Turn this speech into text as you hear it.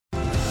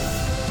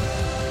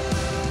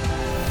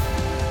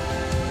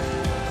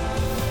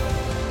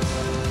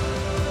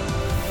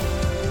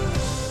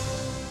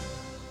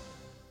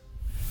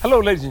Hello,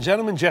 ladies and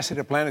gentlemen. Jesse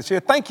the Planet here.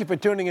 Thank you for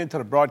tuning into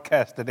the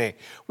broadcast today.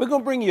 We're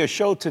going to bring you a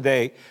show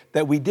today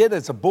that we did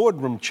as a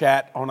boardroom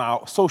chat on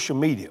our social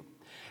media.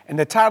 And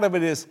the title of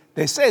it is,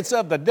 They Say It's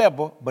of the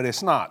Devil, but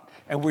It's Not.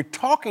 And we're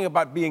talking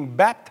about being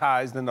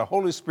baptized in the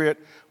Holy Spirit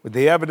with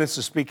the evidence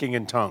of speaking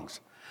in tongues.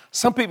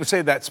 Some people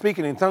say that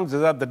speaking in tongues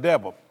is of the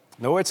devil.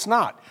 No, it's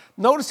not.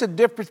 Notice the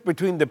difference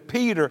between the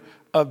Peter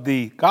of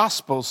the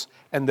Gospels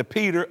and the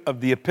Peter of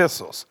the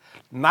epistles.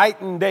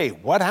 Night and day.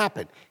 What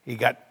happened? He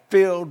got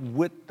filled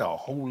with the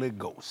Holy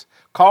Ghost.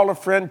 Call a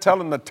friend, tell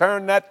them to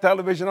turn that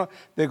television on.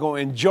 They're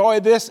going to enjoy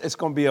this. It's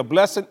going to be a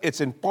blessing.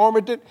 It's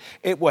informative.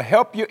 It will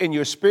help you in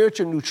your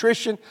spiritual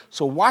nutrition.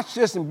 So watch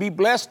this and be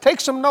blessed. Take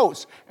some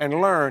notes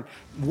and learn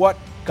what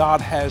God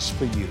has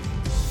for you.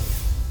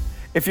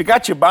 If you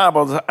got your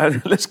Bibles,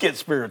 let's get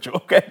spiritual,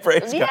 okay?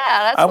 Praise God.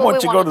 That's I what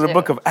want we you to go to the do.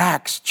 book of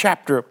Acts,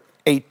 chapter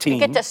 18. You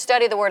get to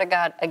study the Word of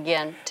God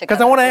again together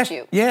Because I want to with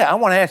ask you. I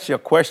want to ask you a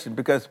question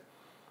because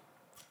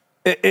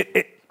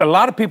a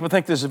lot of people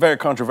think this is very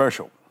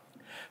controversial.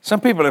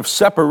 Some people have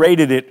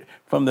separated it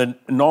from the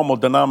normal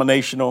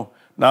denominational,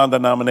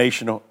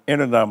 non-denominational,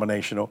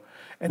 interdenominational,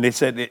 and they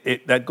said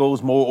that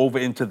goes more over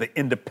into the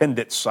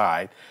independent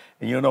side.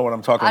 And you know what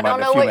I'm talking about.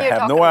 I don't know what you're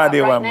have talking no about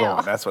idea where right I'm now.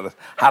 going. That's what it's,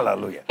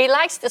 hallelujah. He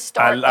likes to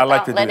start I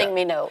like to do letting that.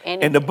 me know.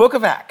 In the book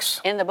of Acts,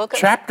 In the book of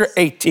chapter Acts.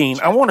 18,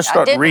 I want to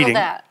start I did reading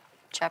know that.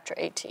 Chapter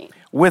 18.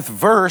 with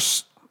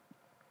verse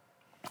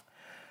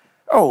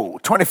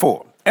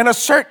 24. And a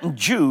certain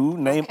Jew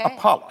named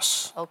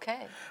Apollos,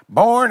 Okay.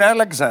 born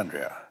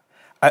Alexandria,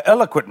 an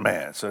eloquent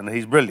man, so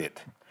he's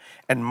brilliant,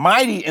 and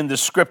mighty in the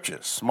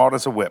scriptures, smart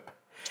as a whip,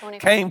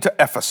 25. came to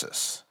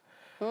Ephesus.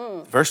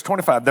 Verse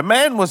 25, the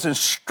man was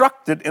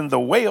instructed in the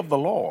way of the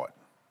Lord,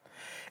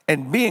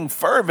 and being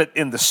fervent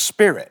in the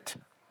spirit,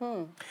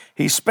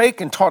 he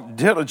spake and taught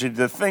diligently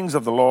the things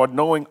of the Lord,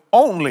 knowing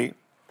only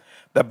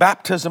the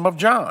baptism of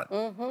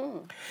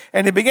John.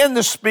 And he began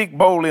to speak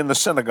boldly in the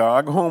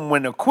synagogue, whom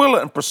when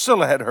Aquila and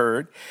Priscilla had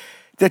heard,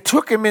 they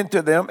took him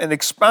into them and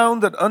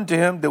expounded unto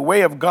him the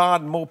way of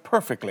God more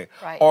perfectly,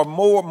 or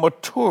more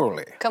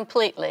maturely.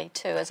 Completely,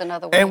 too, is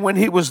another word. And when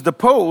he was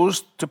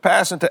deposed to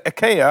pass into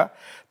Achaia,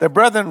 the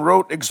brethren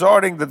wrote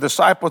exhorting the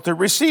disciples to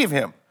receive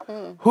him,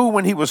 who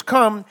when he was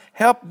come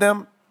helped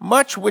them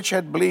much which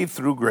had believed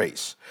through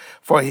grace.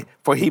 For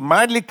he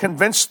mightily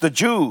convinced the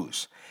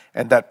Jews,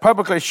 and that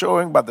publicly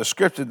showing by the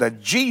scripture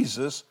that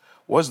Jesus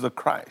was the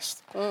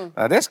Christ.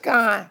 Now this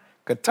guy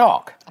could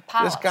talk.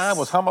 Apollos. This guy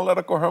was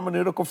homiletical,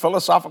 hermeneutical,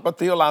 philosophical,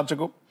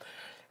 theological.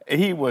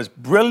 He was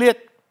brilliant,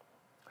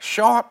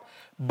 sharp,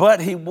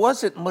 but he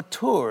wasn't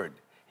matured.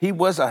 He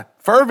was a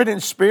fervent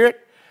in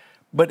spirit,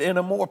 but in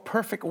a more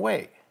perfect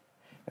way.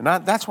 And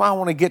that's why I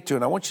want to get to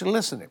it. I want you to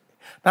listen to me.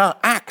 Now,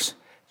 Acts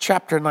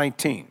chapter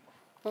 19,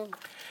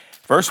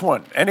 verse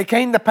 1. And it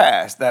came to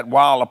pass that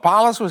while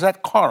Apollos was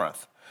at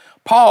Corinth,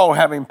 Paul,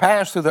 having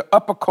passed through the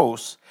upper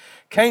coast,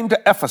 came to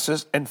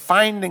Ephesus, and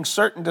finding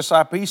certain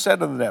disciples, he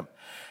said unto them,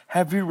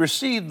 have you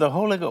received the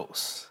Holy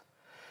Ghost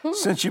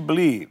since you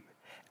believe?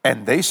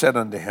 And they said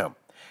unto him,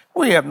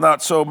 we have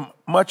not so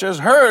much as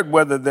heard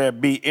whether there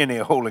be any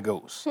Holy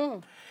Ghost.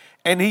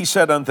 And he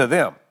said unto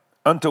them,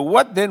 unto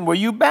what then were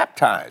you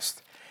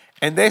baptized?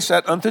 And they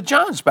said, unto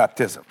John's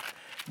baptism.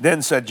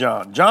 Then said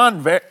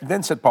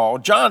Paul,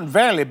 John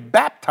verily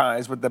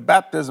baptized with the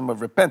baptism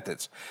of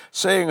repentance,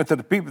 saying unto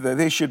the people that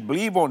they should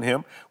believe on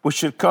him, which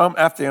should come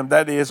after him,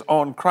 that is,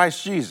 on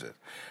Christ Jesus.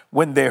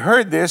 When they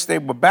heard this, they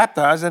were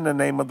baptized in the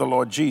name of the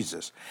Lord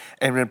Jesus.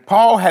 And when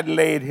Paul had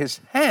laid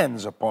his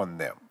hands upon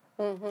them,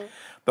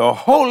 the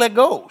Holy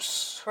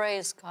Ghost,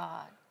 praise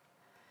God,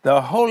 the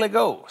Holy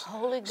Ghost,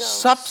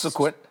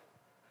 subsequent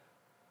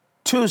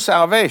to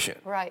salvation.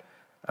 Right.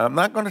 I'm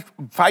not going to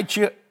fight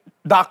you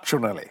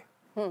doctrinally.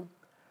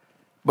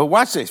 But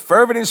watch this,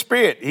 fervent in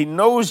spirit. He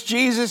knows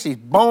Jesus. He's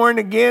born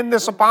again,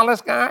 this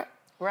Apollos guy.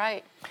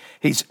 Right.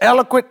 He's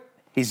eloquent.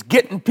 He's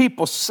getting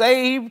people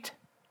saved.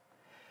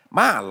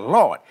 My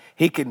Lord,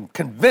 he can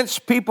convince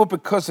people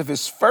because of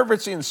his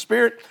fervency in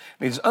spirit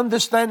and his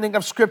understanding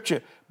of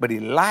Scripture. But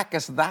he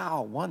lacketh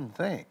thou one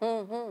thing.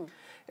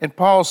 And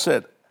Paul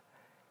said,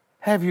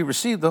 have you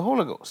received the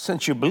Holy Ghost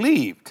since you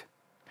believed?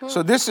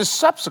 So this is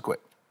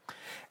subsequent.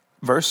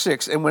 Verse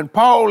 6, and when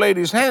Paul laid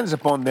his hands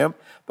upon them,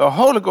 the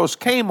Holy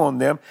Ghost came on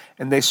them,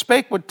 and they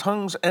spake with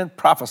tongues and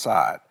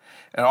prophesied.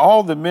 And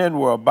all the men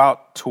were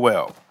about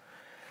 12.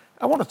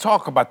 I want to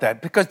talk about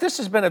that because this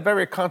has been a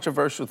very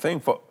controversial thing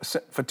for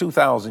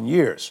 2,000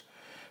 years.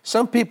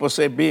 Some people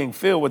say being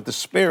filled with the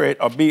Spirit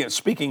or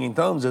speaking in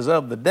tongues is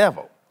of the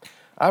devil.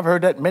 I've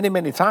heard that many,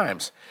 many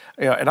times.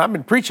 And I've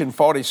been preaching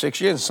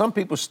 46 years, and some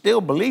people still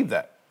believe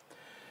that.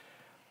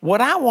 What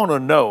I want to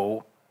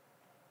know,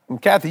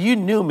 and Kathy, you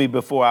knew me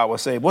before I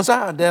was saved. Was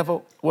I a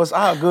devil? Was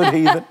I a good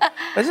heathen?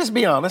 Let's just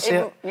be honest.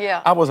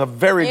 Yeah. I was a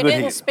very good heathen.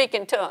 You didn't speak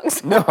in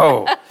tongues.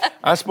 No.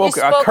 I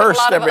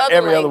cursed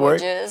every other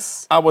word.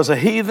 I was a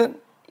heathen.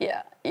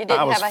 Yeah. You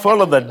didn't I was have a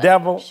full of the heavenly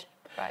devil. language.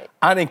 Right.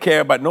 I didn't care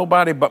about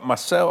nobody but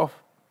myself.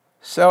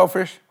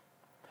 Selfish.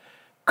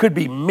 Could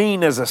be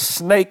mean as a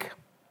snake.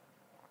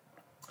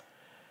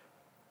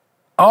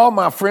 All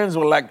my friends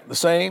were like the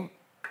same,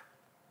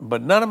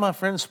 but none of my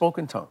friends spoke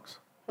in tongues.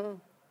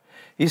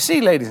 You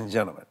see, ladies and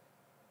gentlemen,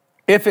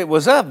 if it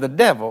was of the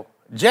devil,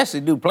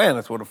 Jesse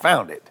Duplantis would have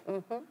found it.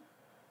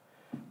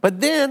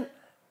 But then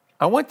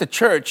I went to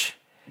church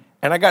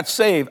and I got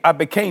saved. I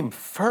became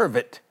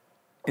fervent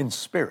in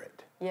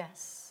spirit.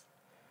 Yes.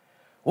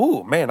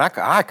 Ooh, man, I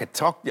could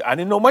talk. I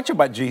didn't know much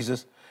about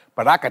Jesus,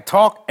 but I could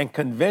talk and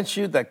convince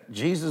you that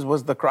Jesus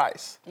was the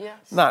Christ.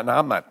 Yes. No,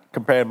 I'm not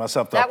comparing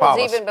myself to That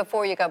Apollos. was even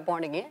before you got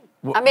born again.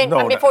 Well, I mean,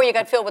 no, before you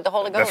got filled with the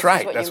Holy Ghost. That's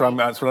right. Is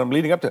That's what I'm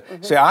leading up to.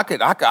 See, I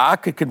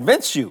could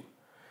convince you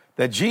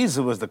that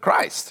Jesus was the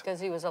Christ.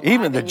 Because he was alive.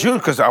 Even the Jews,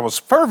 because I was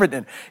fervent,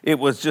 and it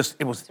was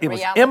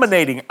reality.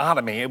 emanating out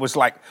of me. It was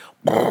like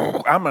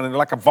I'm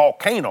like a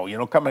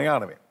volcano, coming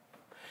out of me.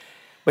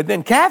 But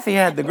then Kathy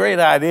had the great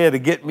idea to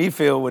get me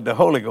filled with the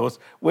Holy Ghost,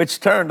 which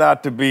turned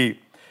out to be,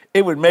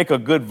 it would make a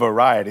good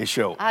variety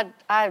show.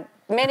 I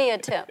many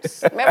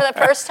attempts. Remember that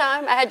first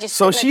time I had you sit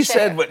So in she a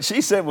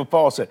chair? said what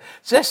Paul said.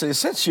 Jesse,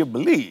 since you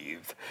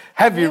believed,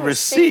 have you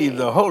received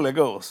the Holy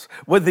Ghost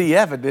with the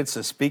evidence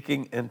of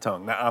speaking in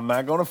tongues? Now, I'm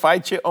not going to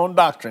fight you on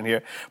doctrine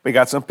here. We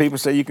got some people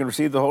say you can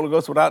receive the Holy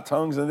Ghost without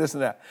tongues and this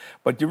and that.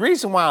 But the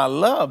reason why I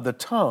love the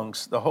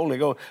tongues, the Holy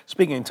Ghost,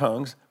 speaking in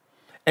tongues,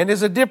 and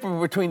there's a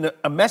difference between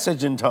a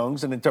message in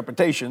tongues and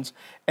interpretations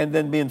and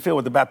then being filled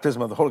with the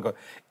baptism of the Holy Ghost,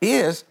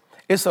 is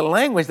it's a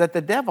language that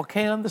the devil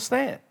can't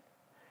understand.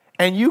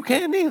 And you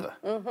can't either.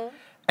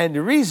 And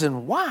the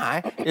reason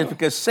why is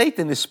because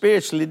Satan is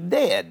spiritually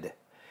dead.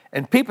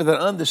 And people that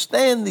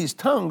understand these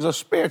tongues are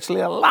spiritually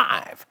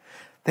alive.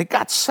 They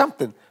got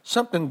something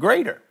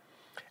greater.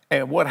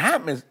 And what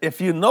happens,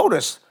 if you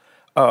notice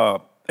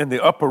in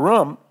the upper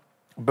room,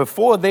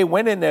 before they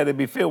went in there to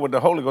be filled with the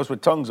Holy Ghost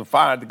with tongues of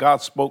fire that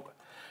God spoke,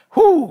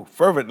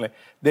 fervently,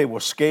 they were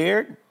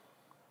scared.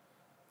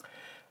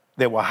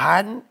 They were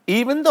hiding,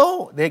 even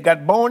though they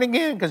got born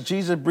again, because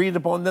Jesus breathed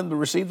upon them to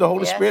receive the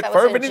Holy Spirit, that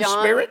was fervent in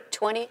John spirit.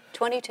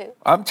 20:22.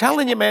 I'm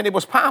telling you, man, it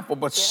was powerful,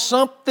 but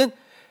something,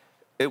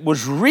 it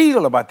was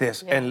real about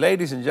this. Yeah. And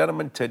ladies and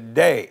gentlemen,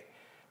 today,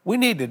 we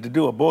needed to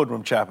do a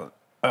boardroom chapter.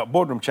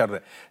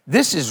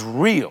 This is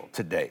real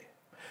today.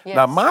 Yes.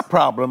 Now, my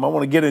problem, I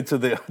want to get into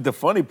the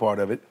funny part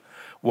of it,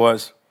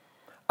 was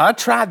I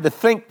tried to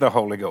think the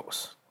Holy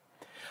Ghost.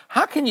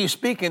 How can you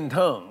speak in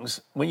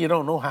tongues when you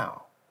don't know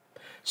how?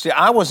 See,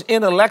 I was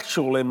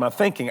intellectual in my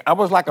thinking. I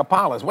was like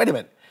Apollos. Wait a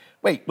minute.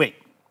 Wait.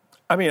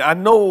 I mean, I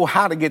know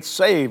how to get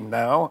saved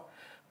now.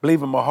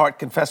 Believe in my heart,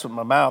 confess with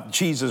my mouth,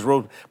 Jesus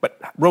rose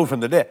from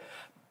the dead.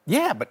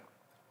 Yeah, but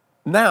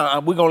now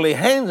we're going to lay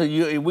hands on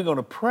you and we're going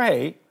to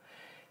pray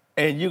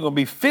and you're going to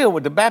be filled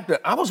with the baptism.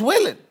 I was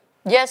willing.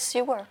 Yes,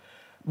 you were.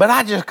 But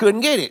I just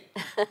couldn't get it.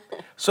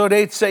 So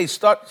they'd say,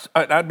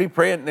 I'd be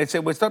praying, and they'd say,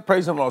 well, start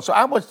praising the Lord. So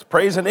I was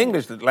praising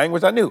English, the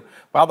language I knew.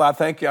 Father, I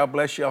thank you, I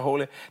bless you, I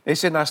holy. They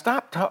said,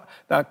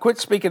 now quit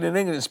speaking in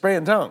English and pray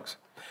in tongues.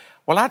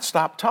 Well, I'd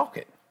stop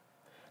talking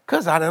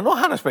because I didn't know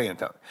how to pray in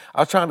tongues.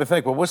 I was trying to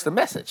think, well, what's the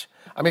message?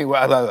 I mean,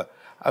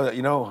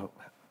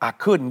 I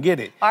couldn't get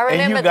it. I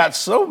remember and you got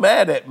so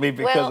mad at me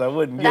because I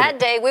wouldn't get it. That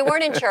day, we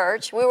weren't in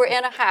church. We were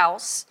in a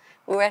house.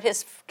 We were at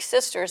his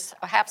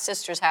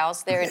half-sister's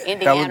house there in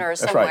Indiana or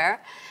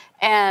somewhere. Right.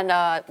 And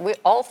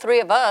all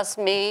three of us,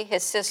 me,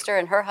 his sister,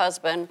 and her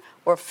husband,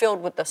 were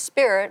filled with the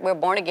Spirit. We were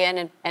born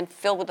again and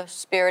filled with the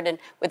Spirit and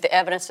with the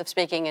evidence of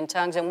speaking in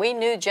tongues. And we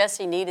knew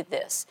Jesse needed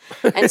this.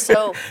 And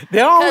so they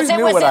always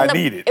knew what I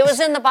needed. It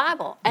was in the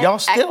Bible. And y'all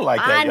still like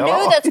that, I y'all.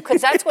 knew that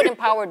because that's what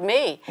empowered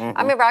me.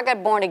 I remember I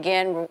got born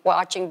again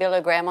watching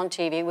Billy Graham on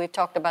TV. We've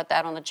talked about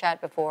that on the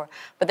chat before.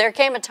 But there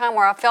came a time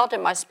where I felt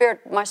in my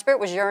spirit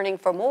was yearning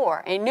for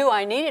more. I knew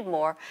I needed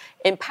more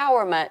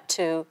empowerment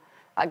to,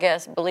 I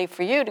guess, believe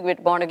for you to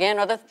get born again.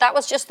 Or that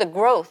was just the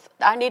growth.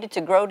 I needed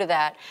to grow to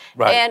that.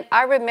 Right. And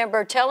I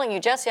remember telling you,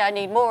 Jesse, I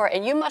need more.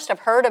 And you must have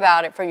heard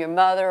about it from your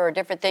mother or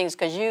different things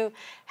because you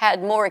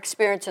had more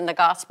experience in the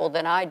gospel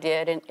than I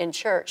did in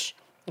church.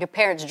 Your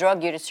parents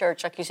drug you to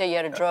church. Like you say, you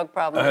had a drug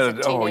problem as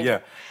a teenager. Oh, yeah.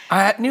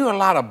 I knew a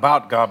lot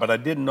about God, but I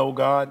didn't know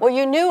God. Well,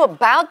 you knew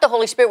about the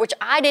Holy Spirit, which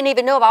I didn't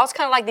even know about. I was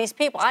kind of like these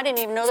people. I didn't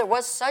even know there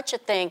was such a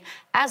thing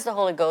as the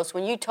Holy Ghost.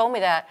 When you told me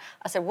that,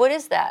 I said, what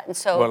is that? And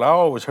so, well, I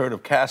always heard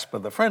of Casper,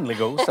 the friendly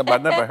ghost, but I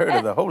never heard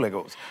of the Holy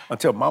Ghost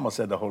until Mama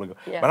said the Holy Ghost.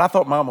 Yeah. But I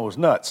thought Mama was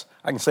nuts.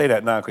 I can say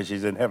that now because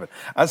she's in heaven.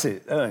 I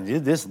said,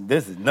 this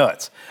is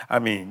nuts. I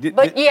mean.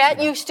 But yet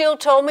you still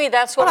told me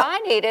that's what I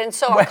needed. And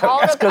so I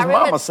called that's up. because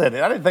Mama said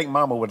it. I didn't think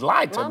Mama would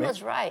lie to me. Mama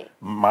was right.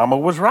 Mama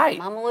was right.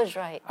 Mama was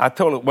right. I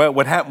told her, well,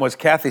 what happened was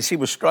Kathy, she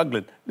was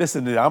struggling.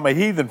 Listen, I'm a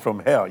heathen from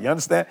hell. You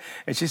understand?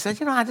 And she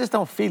said, I just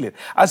don't feel it.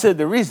 I said,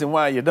 the reason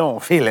why you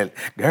don't feel it,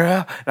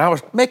 girl, and I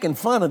was making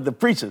fun of the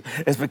preachers,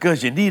 is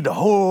because you need the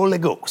Holy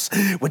Ghost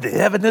with the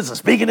evidence of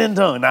speaking in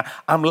tongues. Now,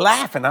 I'm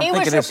laughing. I'm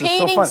thinking this is so funny.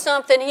 He was repeating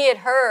something he had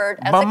heard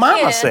as a kid. My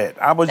mama said.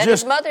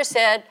 His mother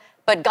said,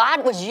 But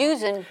God was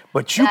using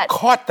But you that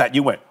caught that.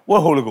 You went, what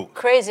Holy Ghost?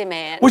 crazy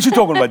man. What you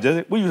talking about,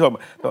 Jesse? What you talking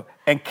about?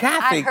 And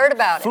Kathy I heard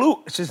about it.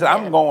 flew. She said,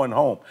 I'm Yeah. going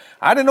home.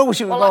 I didn't know what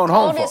she was Well, going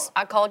home for.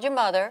 I called your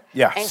mother,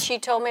 Yes. and she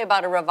told me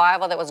about a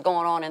revival that was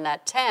going on in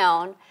that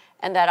town,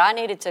 and that I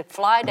needed to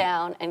fly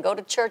down and go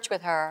to church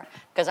with her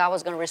because I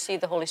was going to receive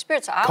the Holy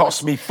Spirit. So I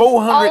Cost was me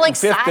all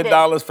excited.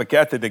 $450 for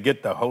Kathy to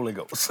get the Holy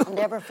Ghost. I'll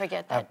never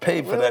forget that. I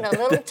paid day. for We were that in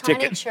a little tiny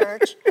ticket.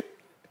 church.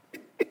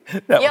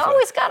 That You was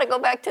always got to go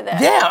back to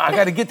that. Yeah, I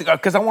got to get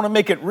because I want to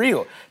make it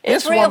real.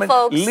 It's This real, woman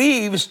folks.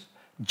 leaves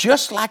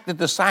just like the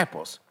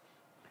disciples,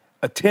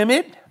 a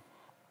timid,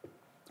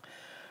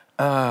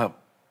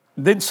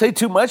 didn't say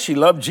too much. She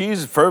loved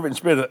Jesus, fervent in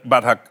spirit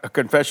about her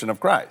confession of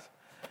Christ.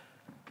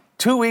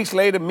 2 weeks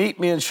later, meet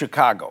me in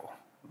Chicago.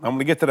 I'm going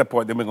to get to that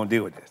point, then we're going to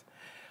deal with this.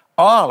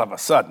 All of a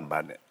sudden,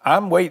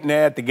 I'm waiting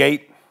there at the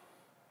gate.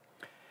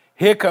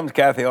 Here comes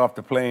Kathy off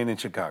the plane in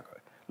Chicago.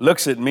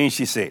 Looks at me,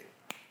 she said,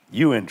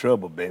 you in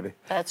trouble, baby.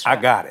 That's I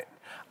right. got it.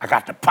 I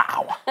got the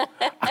power.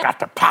 I got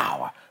the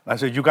power. I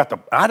said,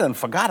 I done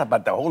forgot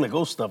about the Holy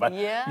Ghost stuff.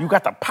 Yeah. You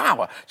got the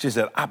power. She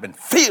said, I've been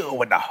filled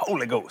with the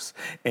Holy Ghost.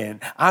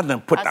 And I done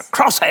put the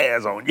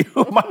crosshairs on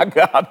you, my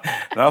God.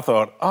 And I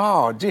thought,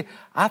 oh, gee,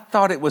 I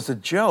thought it was a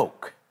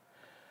joke.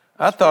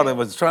 I thought it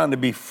was trying to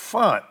be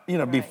fun,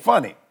 be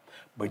funny.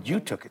 But you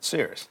took it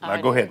serious. Now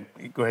go ahead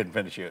and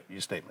finish your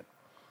statement.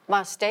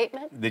 My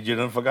statement? Did you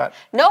done forgot?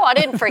 No, I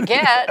didn't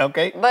forget.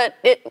 Okay. But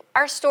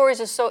our stories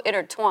are so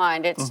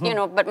intertwined. It's,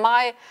 but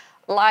my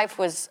life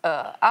was,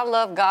 I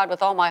love God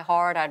with all my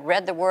heart. I'd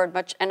read the word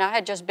much, and I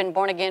had just been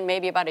born again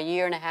maybe about a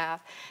year and a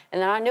half.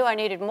 And then I knew I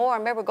needed more. I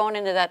remember going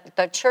into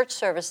the church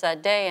service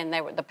that day, and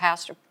the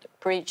pastor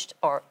preached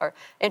or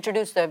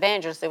introduced the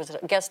evangelist. There was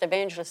a guest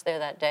evangelist there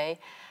that day.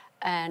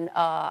 And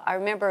I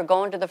remember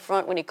going to the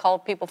front when he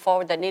called people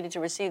forward that needed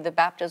to receive the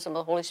baptism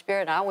of the Holy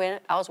Spirit. And I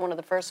went. I was one of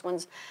the first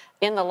ones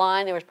in the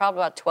line. There was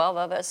probably about 12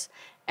 of us.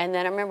 And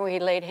then I remember when he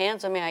laid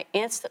hands on me, I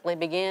instantly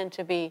began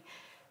to be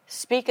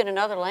speaking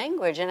another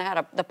language.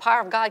 And the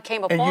power of God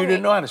came upon me. And you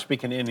didn't know how to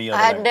speak in any other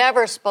I had language?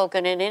 never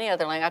spoken in any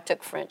other language. I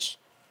took French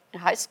in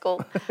high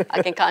school.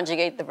 I can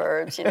conjugate the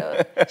verbs,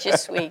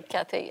 She's sweet,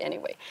 Kathy.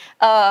 Anyway,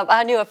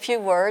 I knew a few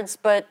words,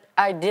 but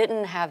I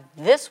didn't have.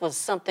 This was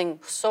something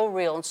so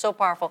real and so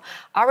powerful.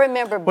 I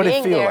remember What did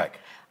being it feel there. like?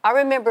 I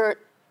remember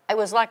it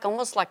was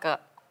almost like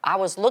I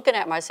was looking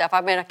at myself.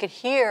 I mean, I could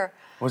hear.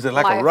 Was it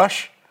like a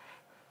rush?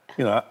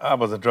 I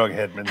was a drug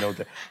head, but no.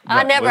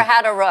 I never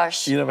had a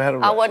rush. You never had a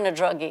rush? I wasn't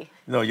a druggie.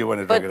 No, you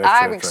weren't a But druggie.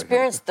 I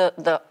experienced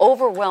the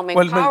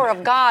overwhelming power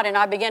of God, and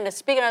I began to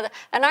speak another,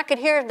 and I could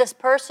hear this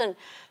person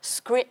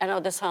scream. I know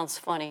this sounds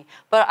funny,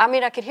 but I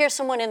mean, I could hear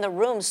someone in the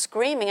room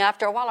screaming.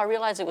 After a while, I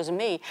realized it was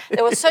me.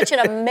 There was such an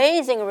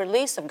amazing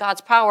release of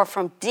God's power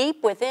from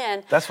deep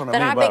within. That's what I that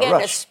mean I by began to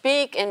rush.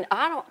 speak, and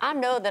I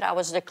know that I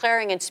was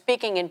declaring and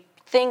speaking in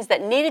things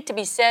that needed to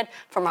be said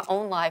for my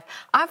own life.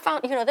 I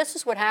found, this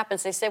is what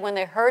happens. They say when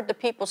they heard the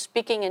people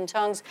speaking in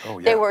tongues,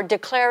 they were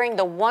declaring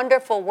the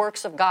wonderful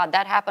works of God.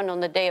 That happened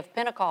on the day of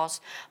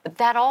Pentecost. But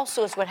that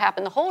also is what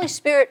happened. The Holy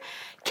Spirit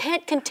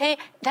can't contain,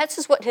 that's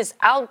just what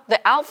the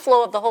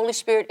outflow of the Holy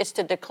Spirit is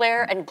to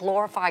declare and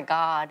glorify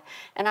God.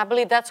 And I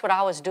believe that's what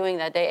I was doing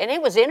that day. And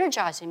it was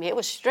energizing me. It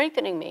was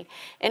strengthening me.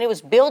 And it was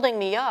building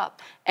me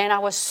up. And I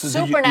was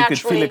supernaturally you could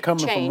feel it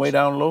coming changed. from way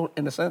down low,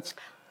 in a sense?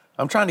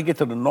 I'm trying to get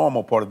to the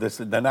normal part of this,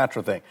 the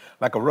natural thing,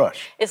 like a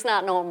rush. It's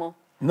not normal.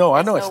 No,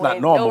 I know it's not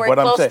normal, nowhere but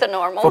I'm close saying to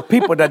normal. for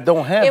people that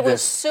don't have It this,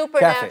 was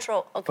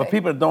supernatural. Kathy, Okay. for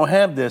people that don't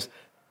have this,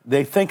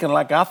 they thinking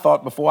like I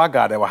thought before I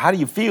got there. Well, how do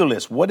you feel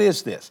this? What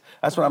is this?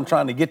 That's what I'm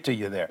trying to get to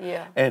you there.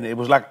 Yeah. And it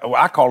was like,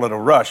 I call it a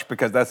rush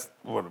because that's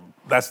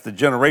the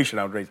generation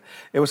I was raised.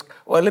 It was,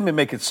 let me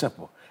make it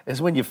simple. It's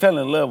when you fell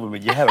in love with me,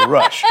 you had a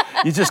rush.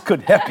 You just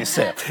couldn't help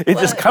yourself. It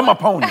just come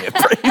upon you.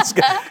 Praise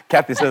God.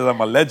 Kathy says I'm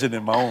a legend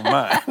in my own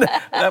mind.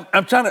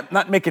 I'm trying to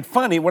not make it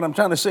funny. What I'm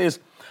trying to say is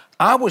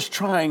I was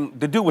trying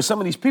to do what some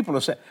of these people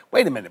are saying.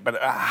 Wait a minute, but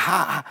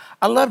I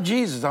love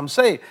Jesus. I'm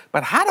saved.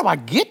 But how do I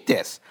get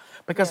this?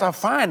 Because I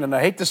find, and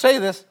I hate to say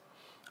this,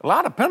 a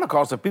lot of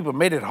Pentecostal people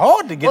made it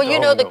hard to get the Holy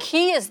Ghost. The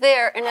key is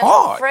there, and it's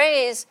a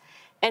phrase,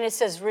 and it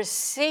says,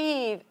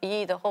 receive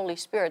ye the Holy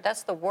Spirit.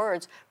 That's the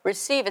words,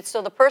 receive it.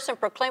 So the person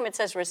proclaiming it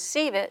says,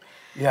 receive it.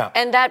 Yeah.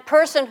 And that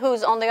person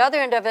who's on the other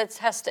end of it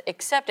has to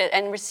accept it.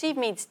 And receive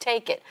means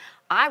take it.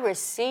 I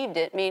received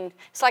it. I mean,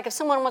 it's like if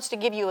someone wants to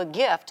give you a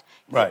gift,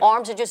 Right. your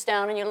arms are just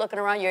down and you're looking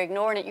around, you're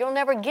ignoring it, you'll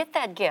never get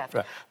that gift.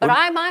 Right. But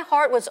my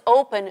heart was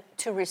open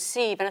to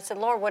receive. And I said,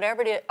 Lord,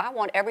 whatever it is, I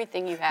want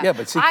everything you have. Yeah,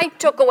 but see- I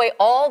took away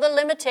all the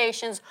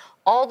limitations,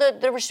 all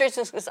the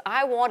restrictions, because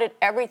I wanted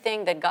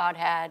everything that God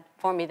had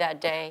for me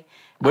that day.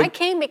 I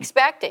came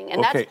expecting,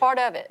 and that's part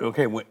of it.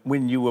 Okay,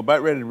 when you were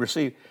about ready to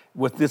receive,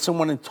 did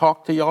someone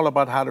talk to y'all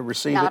about how to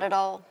receive it? Not at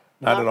all.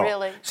 Not at all.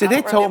 Really. See, I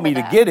they don't told me to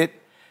remember get it,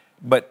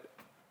 but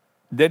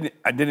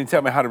I didn't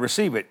tell me how to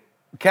receive it.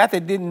 Kathy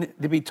didn't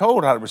be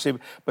told how to receive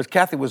it, but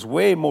Kathy was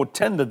way more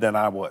tender than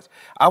I was.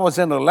 I was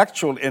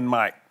intellectual in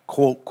my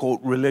quote,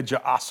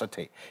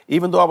 religiosity.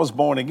 Even though I was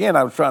born again,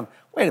 I was trying,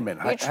 wait a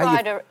minute.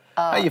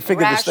 How you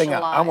figure this thing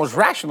out? I almost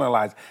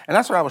rationalize. And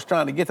that's what I was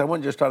trying to get to. I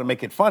wasn't just trying to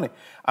make it funny.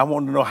 I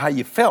wanted to know how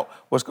you felt,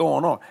 what's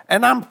going on.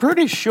 And I'm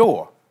pretty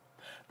sure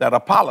that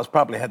Apollos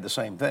probably had the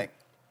same thing.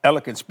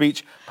 Eloquent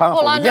speech,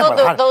 powerful. Well, I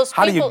know those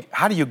people.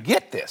 How do you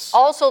get this?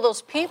 Also,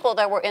 those people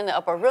that were in the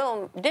upper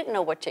room didn't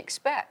know what to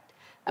expect.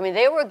 I mean,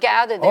 they were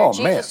gathered there.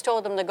 Jesus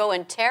told them to go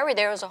and tarry.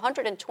 There was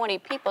 120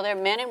 people there,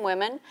 men and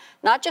women,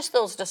 not just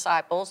those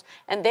disciples.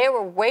 And they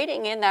were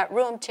waiting in that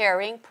room,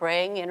 tarrying,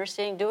 praying,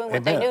 interceding, doing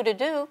what they knew to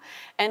do.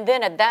 And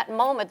then at that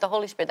moment, the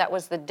Holy Spirit, that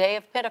was the day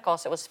of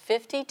Pentecost. It was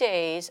 50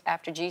 days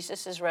after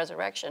Jesus'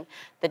 resurrection.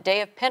 The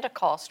day of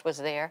Pentecost was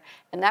there.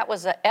 And that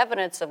was the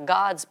evidence of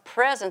God's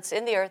presence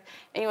in the earth.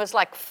 And it was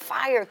like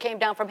fire came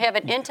down from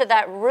heaven into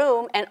that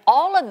room. And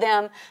all of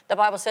them, the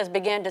Bible says,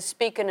 began to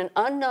speak in an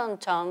unknown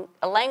tongue,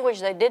 a language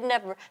they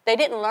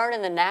didn't learn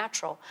in the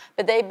natural,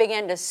 but they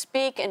began to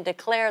speak and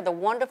declare the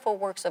wonderful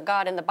works of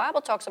God. And the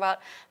Bible talks about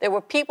there were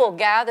people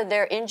gathered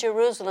there in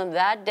Jerusalem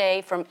that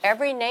day from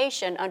every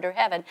nation under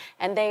heaven,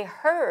 and they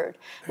heard.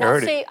 Now,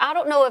 see, I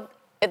don't know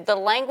if the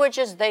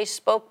languages they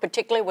spoke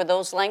particularly were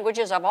those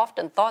languages. I've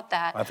often thought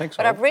that. I think so.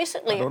 But I've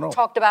recently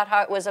talked about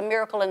how it was a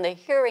miracle in the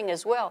hearing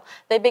as well.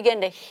 They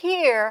began to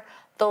hear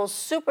those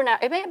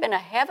supernatural, it may have been a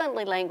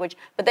heavenly language,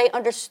 but they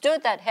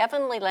understood that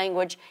heavenly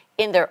language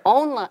in their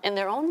own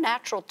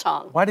natural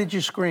tongue. Why did you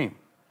scream?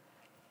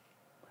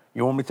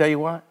 You want me to tell you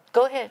why?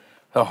 Go ahead.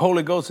 The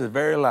Holy Ghost is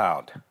very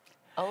loud.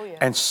 Oh, yeah.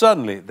 And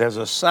suddenly there's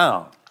a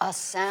sound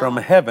from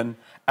heaven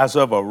as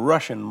of a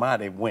rushing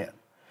mighty wind.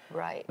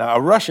 Right. Now, a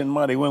rushing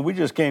mighty wind, we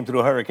just came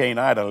through Hurricane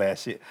Ida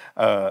last year,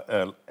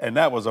 and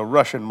that was a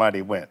rushing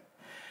mighty wind.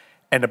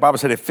 And the Bible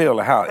said it filled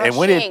the house. Rushing, and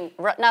when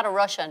it, not a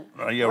Russian.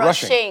 Yeah,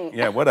 rushing.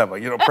 Yeah,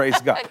 whatever. Praise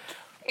God.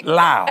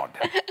 Loud.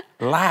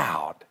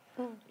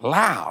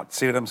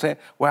 See what I'm saying?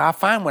 Well, I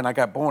find when I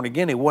got born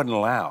again, it wasn't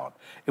loud.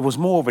 It was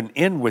more of an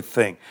inward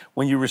thing.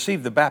 When you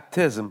receive the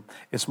baptism,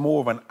 it's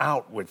more of an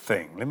outward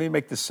thing. Let me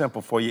make this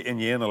simple for you in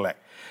your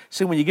intellect.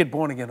 See, when you get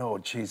born again, oh,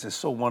 Jesus,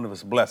 so wonderful,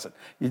 it's blessed.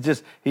 He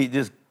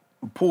just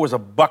pours a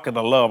bucket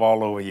of love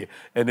all over you,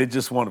 and it's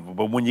just wonderful.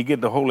 But when you get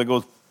the Holy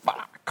Ghost,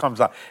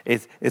 comes out.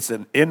 It's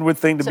an inward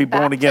thing to be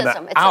born again,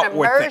 an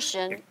outward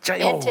thing.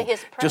 Into His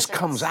presence. Just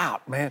comes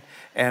out, man.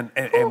 And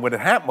what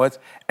had happened was,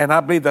 and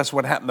I believe that's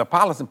what happened to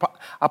Apollos. And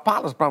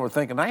Apollos probably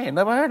thinking, I ain't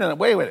never heard of it.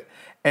 Wait with it.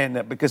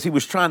 And because he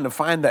was trying to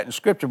find that in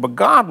Scripture, but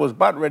God was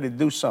about ready to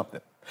do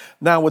something.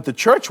 Now, what the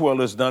church world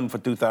has done for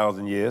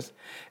 2,000 years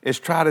is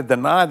try to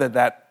deny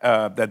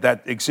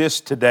that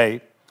exists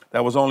today.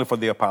 That was only for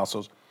the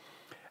apostles.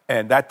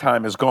 And that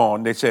time is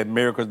gone. They said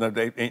miracles.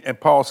 And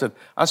Paul said,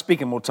 I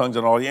speak in more tongues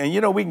than all.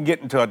 And we can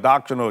get into a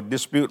doctrinal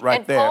dispute there.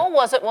 And Paul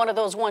wasn't one of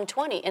those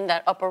 120 in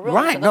that upper room.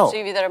 Right, for those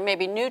of you that are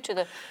maybe new to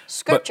the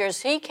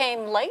Scriptures, he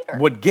came later.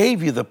 What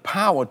gave you the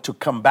power to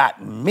combat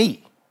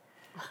me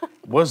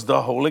was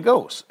the Holy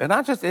Ghost. And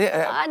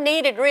I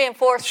needed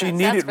reinforcement. She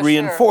needed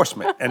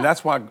reinforcement. Sure. And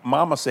that's why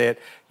Mama said,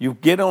 you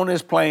get on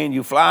this plane,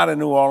 you fly to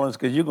New Orleans,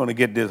 because you're going to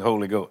get this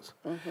Holy Ghost.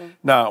 Mm-hmm.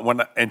 Now,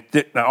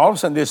 now, all of a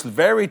sudden, this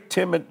very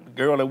timid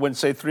girl that wouldn't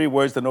say 3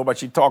 words to nobody,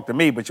 she talked to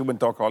me, but she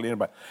wouldn't talk to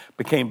anybody,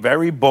 became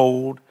very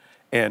bold,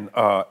 and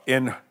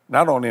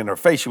not only in her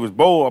face, she was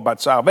bold about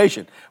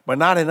salvation, but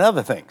not in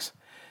other things.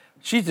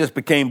 She just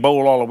became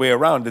bold all the way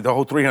around, did the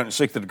whole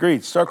 360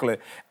 degrees, circle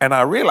it. And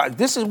I realized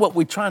this is what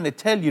we're trying to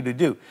tell you to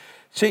do.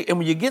 See, and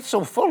when you get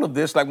so full of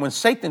this, like when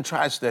Satan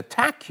tries to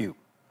attack you,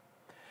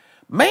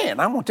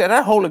 man, I'm going to tell you,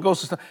 that Holy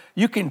Ghost,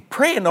 you can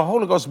pray in the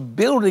Holy Ghost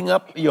building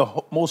up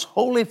your most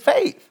holy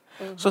faith.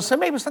 Mm-hmm. So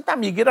maybe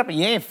sometimes you get up and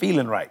you ain't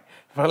feeling right,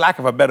 for lack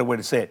of a better way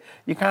to say it.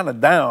 You're kind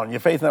of down, your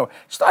faith.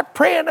 Start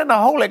praying in the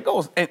Holy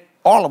Ghost. And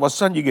all of a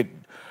sudden you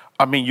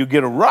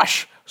get a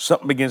rush.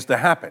 Something begins to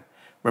happen.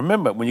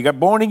 Remember, when you got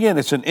born again,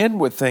 it's an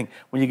inward thing.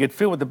 When you get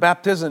filled with the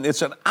baptism,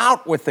 it's an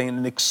outward thing,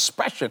 an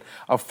expression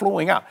of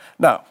flowing out.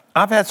 Now,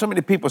 I've had so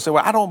many people say,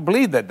 well, I don't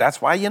believe that.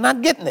 That's why you're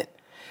not getting it.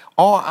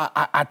 Or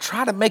I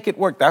try to make it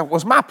work. That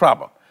was my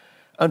problem.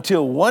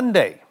 Until one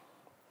day,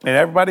 and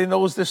everybody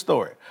knows this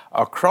story,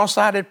 a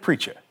cross-eyed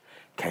preacher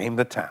came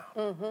to town.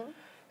 Mm-hmm.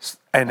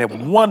 And a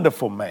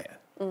wonderful man.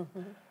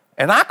 Mm-hmm.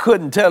 And I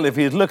couldn't tell if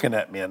he was looking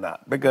at me or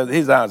not, because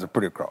his eyes are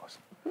pretty cross.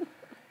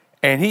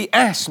 And he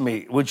asked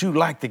me, would you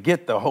like to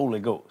get the Holy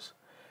Ghost?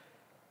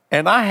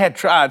 And I had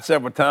tried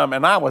several times,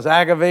 and I was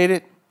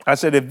aggravated. I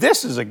said, if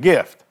this is a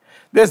gift,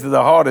 this is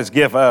the hardest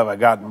gift I ever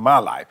got in my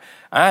life.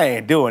 I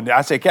ain't doing it.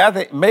 I said,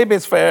 Kathy, maybe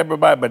it's for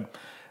everybody,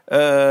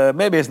 but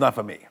maybe it's not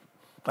for me.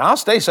 I'll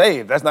stay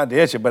saved. That's not the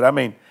issue. But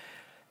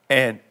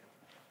and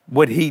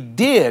what he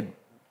did,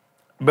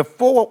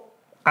 before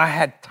I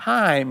had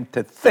time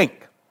to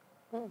think,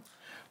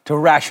 to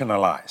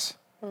rationalize,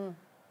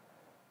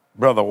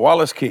 Brother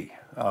Wallace Key,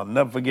 I'll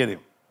never forget him.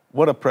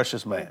 What a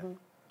precious man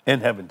in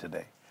heaven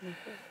today.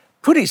 Mm-hmm.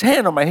 Put his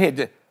hand on my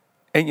head.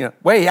 And, he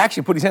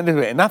actually put his hand on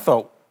my head. And I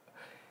thought,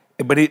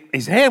 but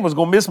his hand was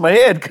going to miss my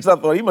head, because I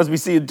thought he must be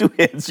seeing 2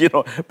 heads,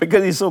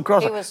 because he's so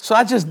cross. So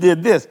I just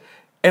did this.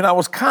 And I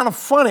was kind of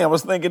funny. I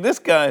was thinking, this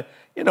guy,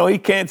 he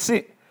can't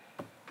see.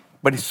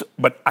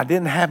 But I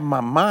didn't have my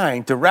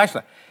mind to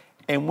rationalize.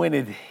 And when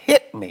it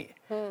hit me,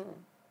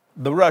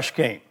 the rush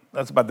came.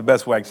 That's about the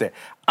best way I can say it.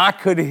 I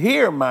could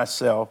hear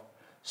myself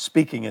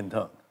speaking in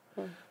tongues.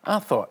 I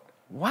thought,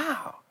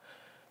 wow.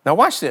 Now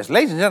watch this.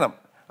 Ladies and gentlemen,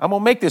 I'm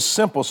going to make this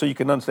simple so you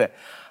can understand.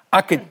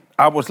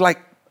 I was like,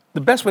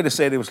 the best way to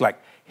say it was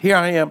like, here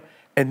I am,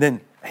 and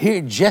then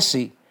here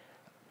Jesse,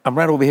 I'm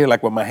right over here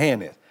like where my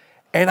hand is.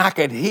 And I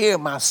could hear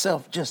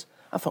myself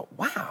I thought,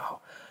 wow.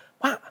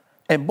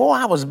 And boy,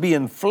 I was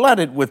being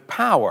flooded with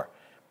power.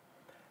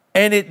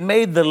 And it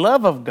made the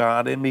love of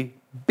God in me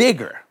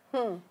bigger.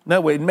 In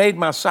other words, it made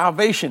my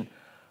salvation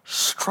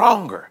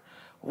stronger.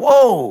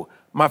 Whoa,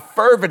 my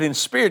fervent in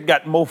spirit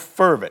got more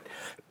fervent.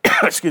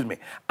 Excuse me.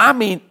 I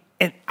mean,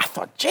 and I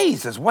thought,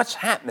 Jesus, what's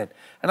happening?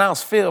 And I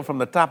was filled from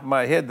the top of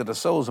my head to the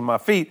soles of my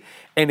feet,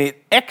 and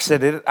it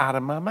exited out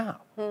of my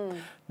mouth.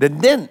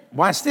 Then,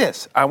 watch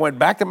this. I went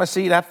back to my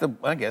seat after,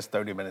 I guess,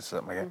 30 minutes,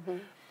 something like that.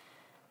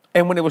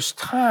 And when it was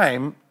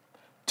time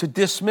to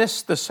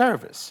dismiss the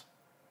service,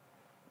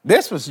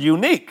 this was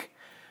unique.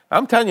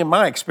 I'm telling you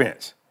my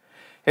experience.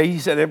 Hey, he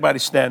said, everybody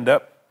stand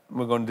up.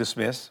 We're going to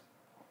dismiss.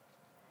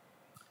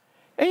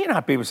 And you know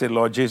how people say,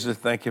 Lord Jesus,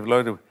 thank you,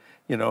 Lord.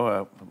 We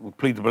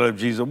plead the blood of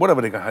Jesus,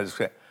 whatever they're going to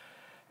say.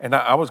 And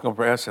I was going to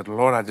pray. I said,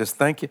 Lord, I just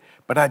thank you.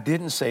 But I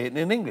didn't say it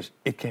in English.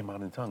 It came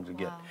out in tongues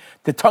again. Wow.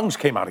 The tongues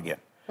came out again.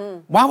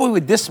 While we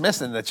were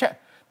dismissing the chat,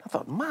 I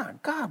thought, my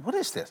God, what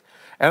is this?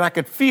 And I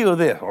could feel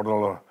this.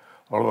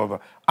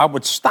 I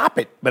would stop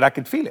it, but I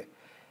could feel it.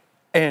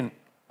 And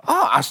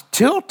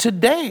till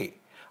today,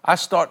 I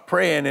start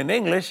praying in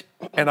English,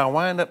 and I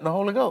wind up in the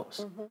Holy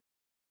Ghost.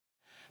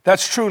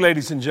 That's true,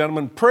 ladies and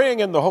gentlemen. Praying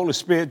in the Holy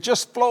Spirit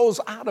just flows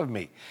out of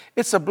me.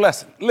 It's a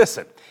blessing.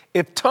 Listen,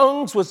 if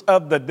tongues was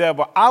of the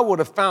devil, I would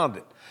have found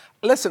it.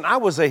 Listen, I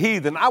was a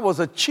heathen. I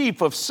was a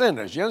chief of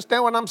sinners. You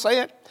understand what I'm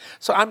saying?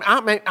 So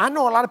I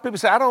know a lot of people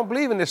say, I don't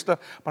believe in this stuff,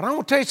 but I'm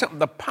going to tell you something.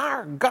 The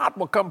power of God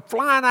will come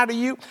flying out of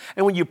you.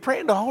 And when you pray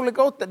in the Holy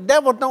Ghost, the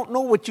devil don't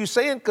know what you're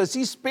saying because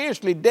he's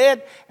spiritually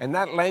dead, and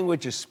that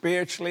language is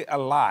spiritually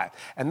alive.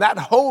 And that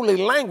holy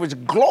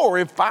language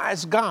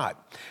glorifies God.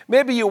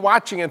 Maybe you're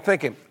watching and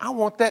thinking, I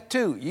want that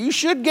too. You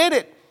should get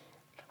it.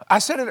 I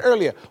said it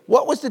earlier.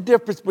 What was the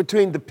difference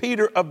between the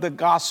Peter of the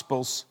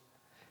Gospels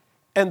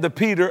and the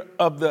Peter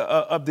of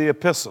the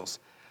epistles?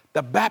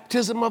 The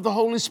baptism of the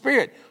Holy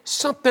Spirit.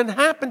 Something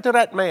happened to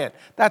that man.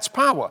 That's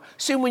power.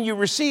 See, when you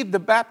receive the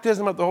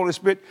baptism of the Holy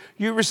Spirit,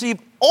 you receive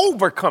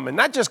overcoming,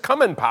 not just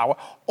coming power,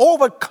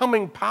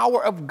 overcoming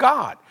power of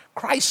God.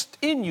 Christ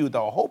in you,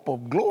 the hope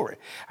of glory.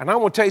 And I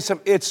want to tell you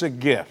something, it's a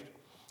gift.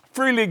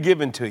 Freely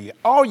given to you.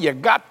 All you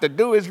got to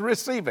do is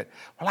receive it.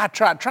 Well, I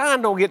tried.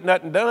 Trying don't get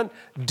nothing done.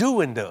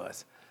 Doing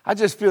does. I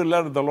just feel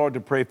led of the Lord to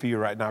pray for you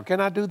right now. Can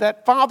I do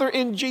that? Father,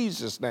 in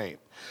Jesus' name.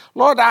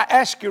 Lord, I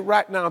ask you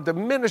right now to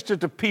minister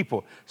to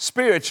people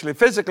spiritually,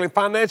 physically,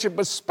 financially,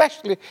 but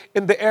especially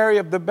in the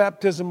area of the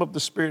baptism of the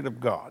Spirit of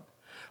God.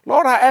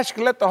 Lord, I ask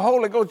you to let the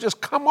Holy Ghost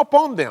just come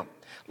upon them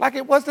like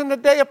it was in the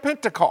day of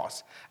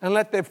Pentecost and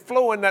let them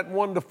flow in that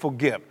wonderful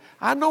gift.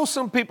 I know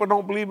some people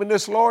don't believe in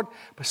this, Lord,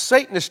 but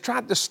Satan has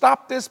tried to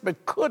stop this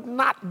but could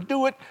not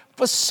do it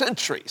for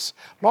centuries.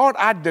 Lord,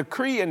 I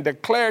decree and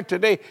declare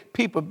today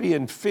people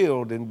being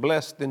filled and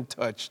blessed and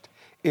touched.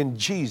 In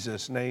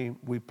Jesus' name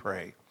we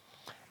pray.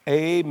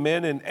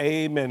 Amen and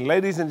amen.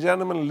 Ladies and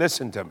gentlemen,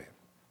 listen to me.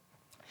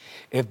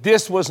 If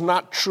this was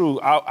not true,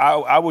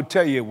 I would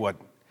tell you it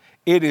wasn't.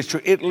 It is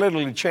true. It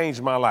literally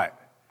changed my life.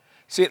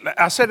 See,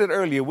 I said it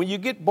earlier, when you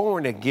get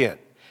born again,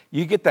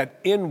 you get that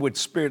inward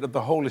spirit of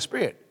the Holy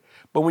Spirit.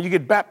 But when you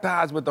get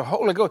baptized with the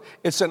Holy Ghost,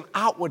 it's an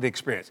outward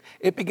experience.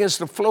 It begins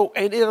to flow,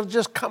 and it'll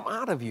just come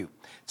out of you.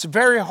 It's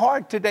very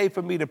hard today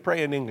for me to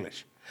pray in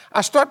English.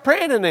 I start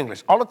praying in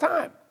English all the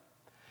time.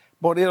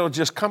 But it'll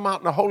just come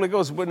out in the Holy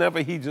Ghost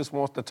whenever he just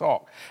wants to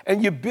talk.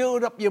 And you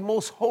build up your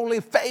most holy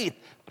faith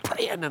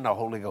praying in the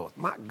Holy Ghost.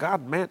 My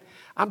God, man,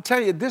 I'm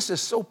telling you, this is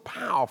so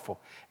powerful.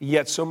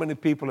 Yet so many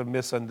people have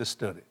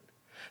misunderstood it.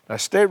 Now,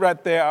 stay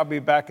right there. I'll be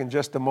back in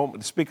just a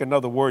moment to speak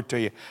another word to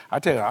you. I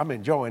tell you, I'm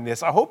enjoying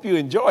this. I hope you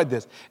enjoyed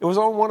this. It was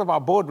on one of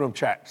our boardroom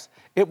chats.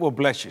 It will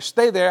bless you.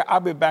 Stay there. I'll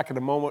be back in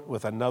a moment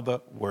with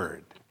another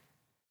word.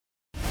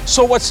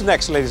 So what's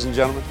next, ladies and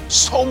gentlemen?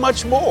 So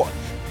much more.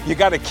 You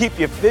got to keep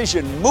your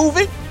vision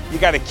moving. You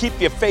got to keep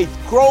your faith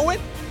growing.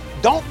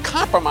 Don't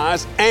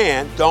compromise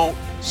and don't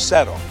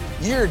settle.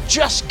 You're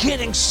just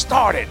getting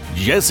started.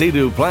 Jesse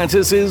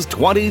Duplantis'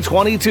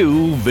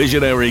 2022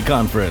 Visionary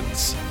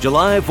Conference,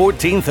 July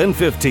 14th and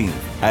 15th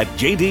at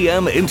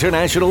JDM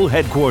International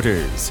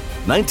Headquarters,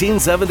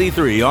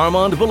 1973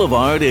 Armand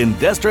Boulevard in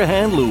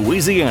Destrehan,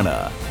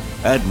 Louisiana.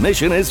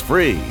 Admission is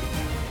free.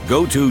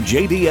 Go to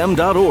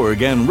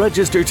jdm.org and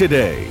register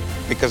today.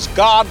 Because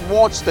God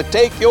wants to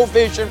take your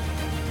vision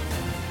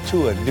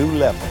to a new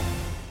level.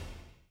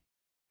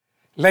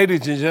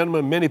 Ladies and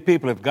gentlemen, many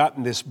people have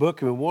gotten this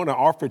book and we want to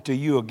offer it to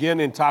you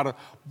again entitled,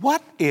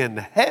 What in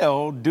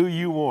Hell Do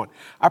You Want?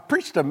 I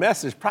preached a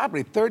message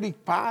probably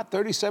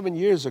 37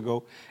 years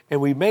ago, and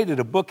we made it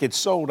a book. It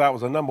sold out. It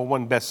was a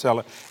 #1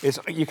 bestseller.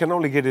 You can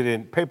only get it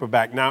in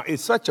paperback now.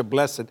 It's such a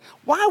blessing.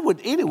 Why would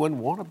anyone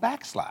want to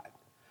backslide?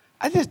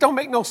 I just don't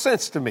make no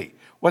sense to me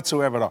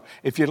whatsoever at all.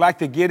 If you'd like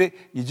to get it,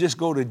 you just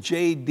go to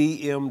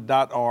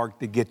jdm.org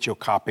to get your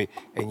copy,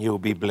 and you'll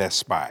be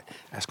blessed by it.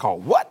 That's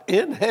called What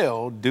in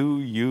Hell Do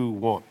You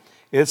Want?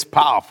 It's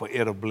powerful.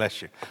 It'll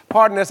bless you.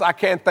 Partners, I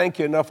can't thank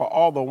you enough for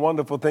all the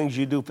wonderful things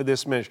you do for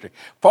this ministry.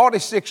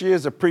 46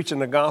 years of preaching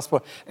the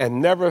gospel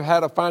and never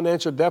had a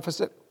financial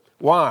deficit.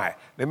 Why?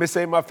 Let me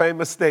say my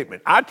famous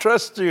statement. I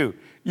trust you.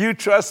 You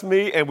trust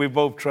me, and we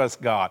both trust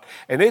God.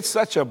 And it's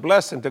such a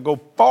blessing to go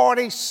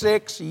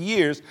 46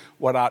 years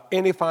without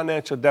any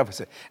financial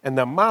deficit. And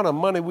the amount of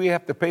money we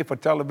have to pay for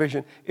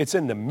television, it's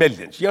in the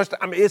millions. You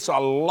understand? I mean, it's a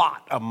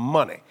lot of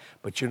money.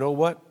 But you know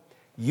what?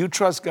 You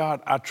trust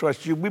God, I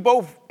trust you. We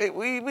both,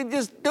 we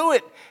just do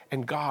it.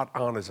 And God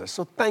honors us.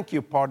 So thank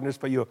you, partners,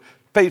 for your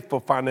faithful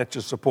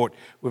financial support.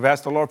 We've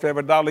asked the Lord for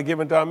every dollar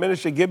given to our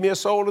ministry, give me a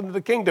soul into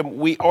the kingdom.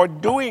 We are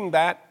doing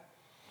that.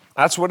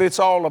 That's what it's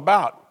all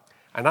about.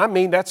 And I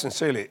mean that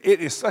sincerely.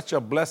 It is such a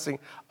blessing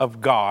of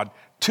God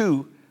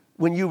to,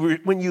 when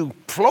you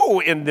flow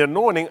in the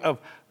anointing of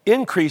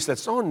increase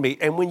that's on me,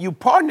 and when you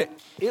partner,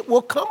 it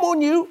will come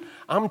on you.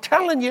 I'm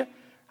telling you.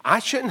 I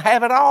shouldn't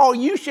have it all.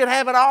 You should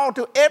have it all,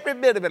 to every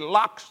bit of it,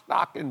 lock,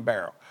 stock, and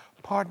barrel.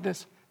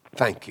 Partners,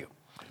 thank you.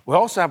 We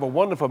also have a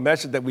wonderful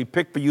message that we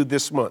picked for you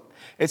this month.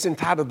 It's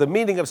entitled The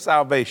Meaning of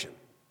Salvation.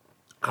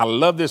 I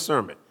love this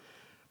sermon.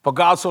 For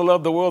God so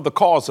loved the world, the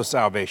cause of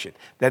salvation,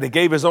 that he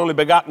gave his only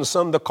begotten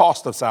Son, the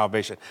cost of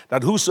salvation,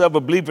 that whosoever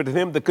believeth in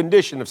him, the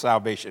condition of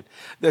salvation,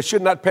 that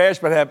should not perish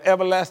but have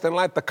everlasting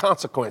life, the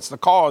consequence, the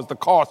cause, the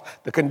cost,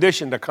 the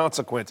condition, the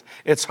consequence.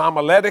 It's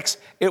homiletics.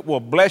 It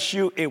will bless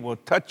you. It will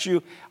touch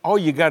you. All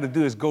you got to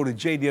do is go to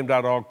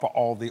jdm.org for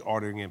all the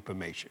ordering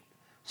information.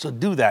 So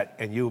do that,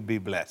 and you'll be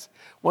blessed.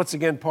 Once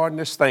again,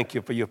 partners, thank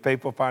you for your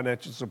faithful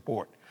financial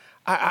support.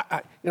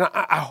 I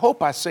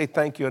hope I say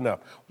thank you enough.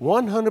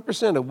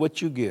 100% of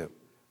what you give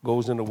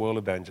goes into world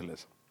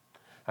evangelism.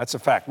 That's a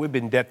fact. We've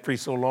been debt-free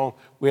so long,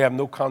 we have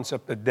no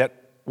concept of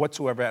debt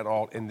whatsoever at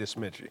all in this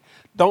ministry.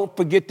 Don't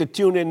forget to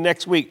tune in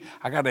next week.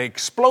 I got an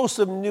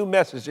explosive new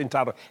message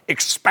entitled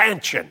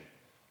Expansion,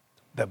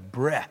 the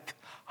breath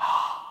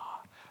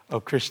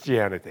of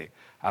Christianity.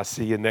 I'll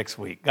see you next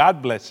week.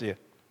 God bless you.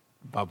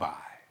 Bye-bye.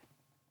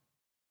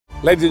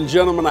 Ladies and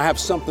gentlemen, I have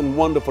something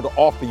wonderful to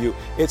offer you.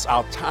 It's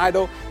our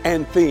title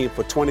and theme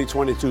for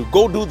 2022.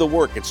 Go do the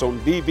work. It's on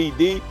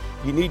DVD.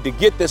 You need to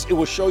get this. It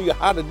will show you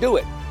how to do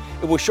it.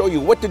 It will show you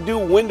what to do,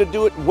 when to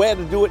do it, where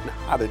to do it, and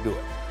how to do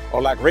it.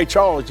 Or like Ray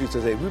Charles used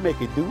to say, we make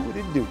it do what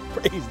it do.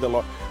 Praise the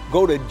Lord.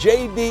 Go to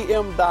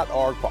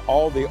jdm.org for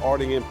all the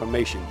ordering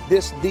information.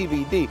 This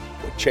DVD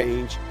will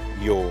change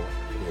your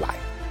life.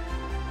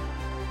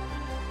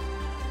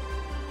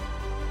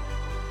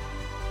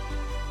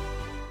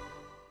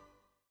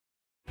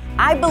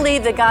 I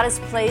believe that God has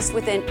placed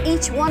within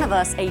each one of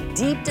us a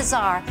deep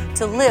desire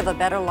to live a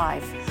better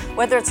life.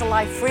 Whether it's a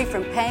life free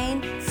from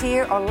pain,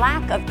 fear, or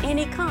lack of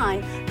any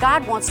kind,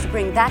 God wants to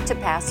bring that to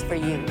pass for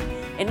you.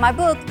 In my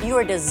book, You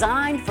Are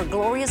Designed for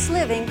Glorious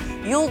Living,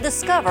 you'll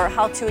discover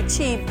how to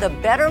achieve the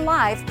better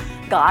life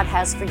God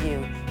has for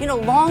you. You know,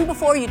 long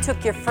before you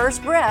took your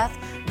first breath,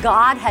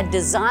 God had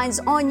designs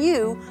on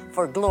you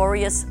for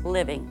glorious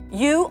living.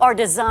 You Are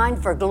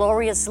Designed for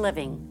Glorious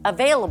Living,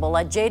 available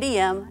at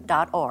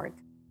jdm.org.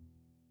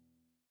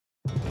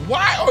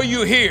 Why are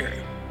you here?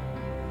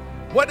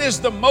 What is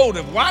the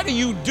motive? Why do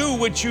you do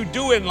what you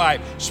do in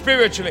life,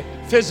 spiritually,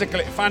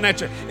 physically,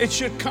 financially? It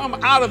should come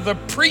out of the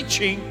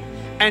preaching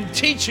and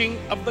teaching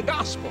of the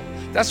gospel.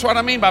 That's what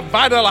I mean by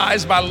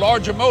vitalized by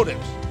larger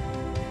motives.